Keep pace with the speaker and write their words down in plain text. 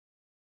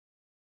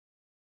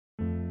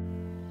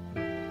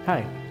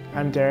Hi,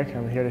 I'm Derrick.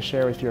 I'm here to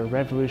share with you a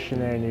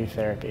revolutionary new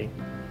therapy.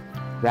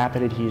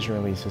 Rapid adhesion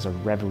release is a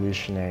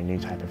revolutionary new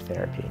type of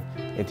therapy.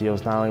 It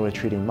deals not only with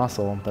treating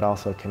muscle, but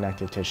also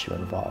connective tissue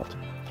involved.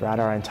 Throughout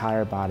our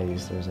entire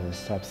bodies, there's a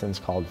substance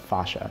called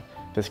fascia.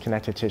 This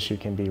connective tissue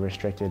can be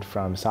restricted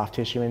from soft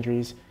tissue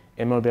injuries,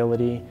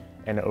 immobility,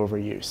 and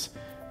overuse.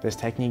 This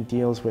technique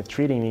deals with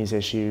treating these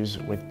issues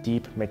with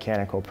deep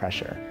mechanical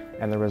pressure,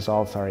 and the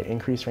results are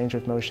increased range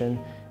of motion,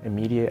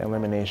 immediate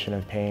elimination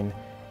of pain,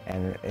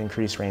 and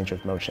increased range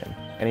of motion.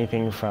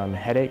 Anything from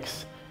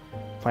headaches,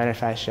 plantar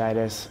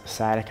fasciitis,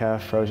 sciatica,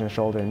 frozen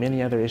shoulder, and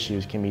many other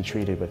issues can be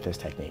treated with this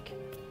technique.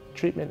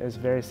 Treatment is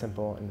very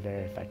simple and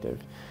very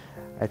effective.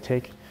 I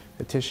take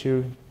the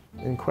tissue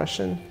in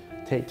question,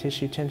 take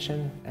tissue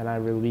tension, and I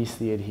release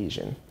the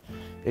adhesion.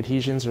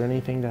 Adhesions are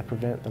anything that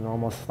prevent the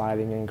normal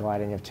sliding and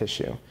gliding of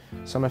tissue.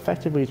 So I'm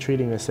effectively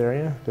treating this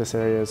area. This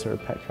area is her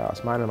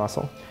pectoralis minor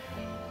muscle.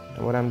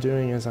 And what I'm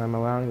doing is I'm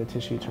allowing the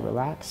tissue to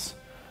relax.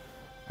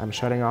 I'm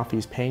shutting off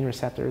these pain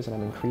receptors and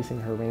I'm increasing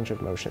her range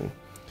of motion.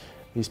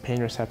 These pain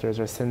receptors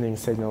are sending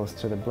signals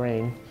to the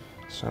brain,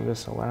 so I'm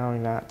just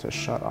allowing that to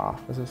shut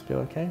off. Does this feel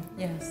okay?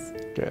 Yes.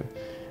 Good.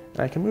 And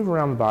I can move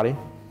around the body.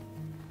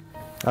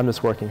 I'm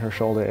just working her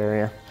shoulder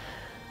area,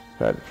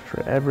 but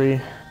for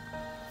every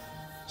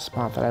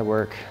spot that I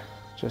work,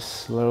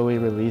 just slowly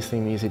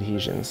releasing these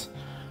adhesions,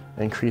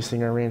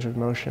 increasing our range of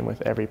motion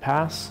with every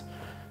pass,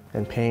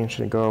 and pain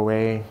should go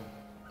away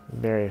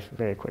very,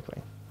 very quickly.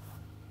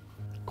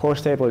 Core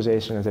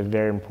stabilization is a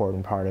very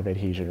important part of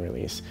adhesion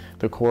release.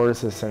 The core is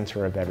the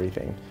center of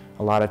everything.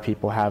 A lot of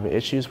people have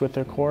issues with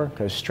their core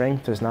because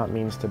strength does not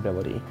mean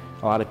stability.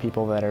 A lot of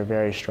people that are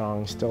very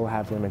strong still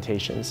have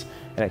limitations,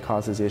 and it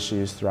causes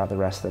issues throughout the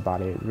rest of the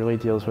body. It really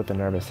deals with the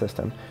nervous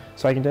system.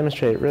 So I can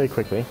demonstrate it really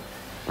quickly.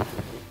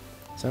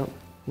 So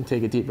you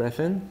take a deep breath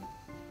in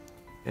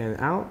and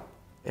out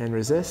and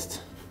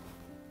resist.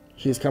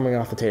 She's coming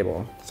off the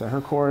table. So her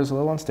core is a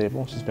little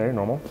unstable, which is very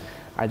normal.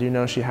 I do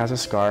know she has a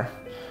scar.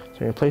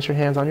 So you're gonna place your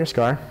hands on your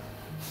scar.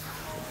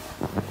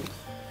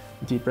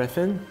 Deep breath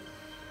in,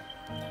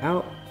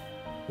 out,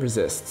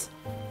 resist,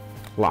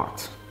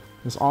 locked.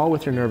 It's all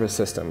with your nervous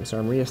system. So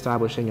I'm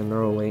reestablishing a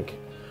neural link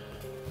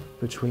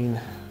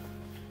between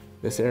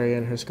this area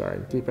and her scar.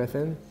 Deep breath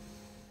in,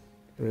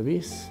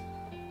 release,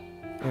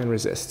 and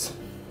resist.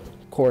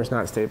 Core is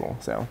not stable,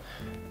 so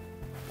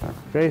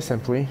very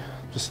simply,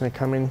 just gonna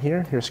come in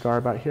here, your scar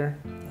about here.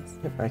 Yes.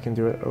 Yep, I can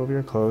do it over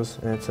your clothes,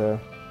 and it's a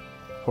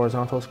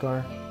horizontal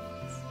scar.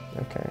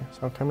 Okay,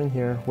 so I'll come in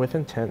here with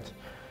intent.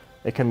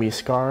 It can be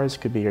scars,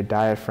 could be your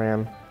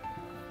diaphragm,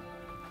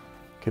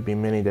 could be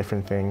many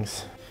different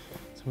things.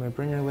 So I'm gonna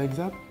bring her legs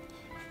up.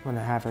 I'm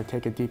gonna have her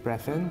take a deep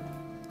breath in,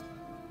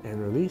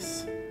 and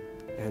release,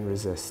 and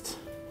resist.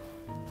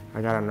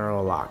 I got a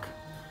neural lock.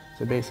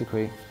 So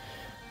basically,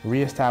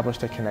 reestablish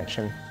the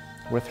connection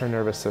with her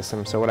nervous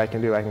system. So what I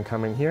can do, I can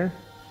come in here,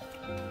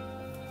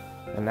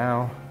 and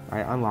now I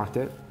unlocked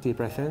it. Deep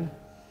breath in,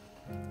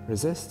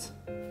 resist.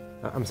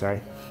 I'm sorry,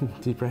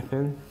 deep breath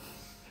in,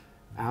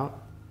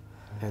 out,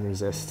 and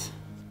resist.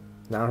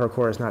 Now her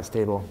core is not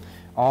stable.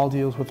 All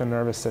deals with the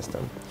nervous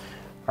system.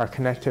 Our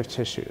connective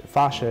tissue,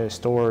 fascia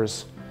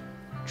stores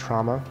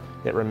trauma.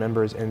 It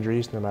remembers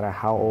injuries no matter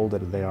how old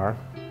they are.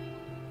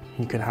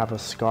 You could have a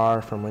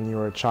scar from when you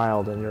were a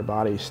child and your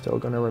body's still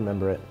gonna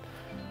remember it.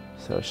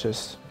 So it's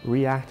just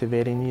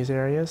reactivating these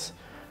areas.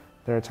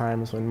 There are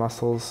times when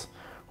muscles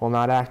will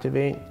not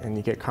activate and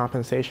you get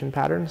compensation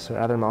patterns, so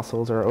other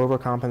muscles are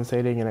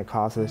overcompensating and it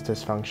causes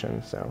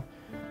dysfunction. So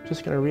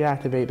just gonna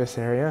reactivate this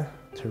area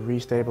to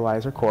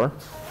restabilize our core.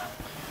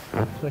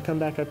 So I come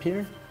back up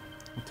here,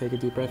 I'll take a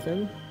deep breath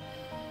in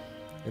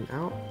and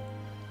out,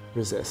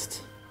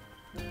 resist.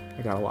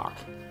 I got a lock.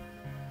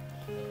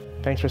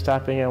 Thanks for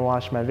stopping in and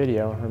watching my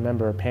video.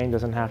 Remember, pain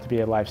doesn't have to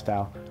be a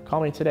lifestyle.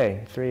 Call me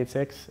today,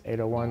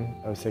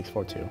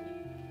 386-801-0642.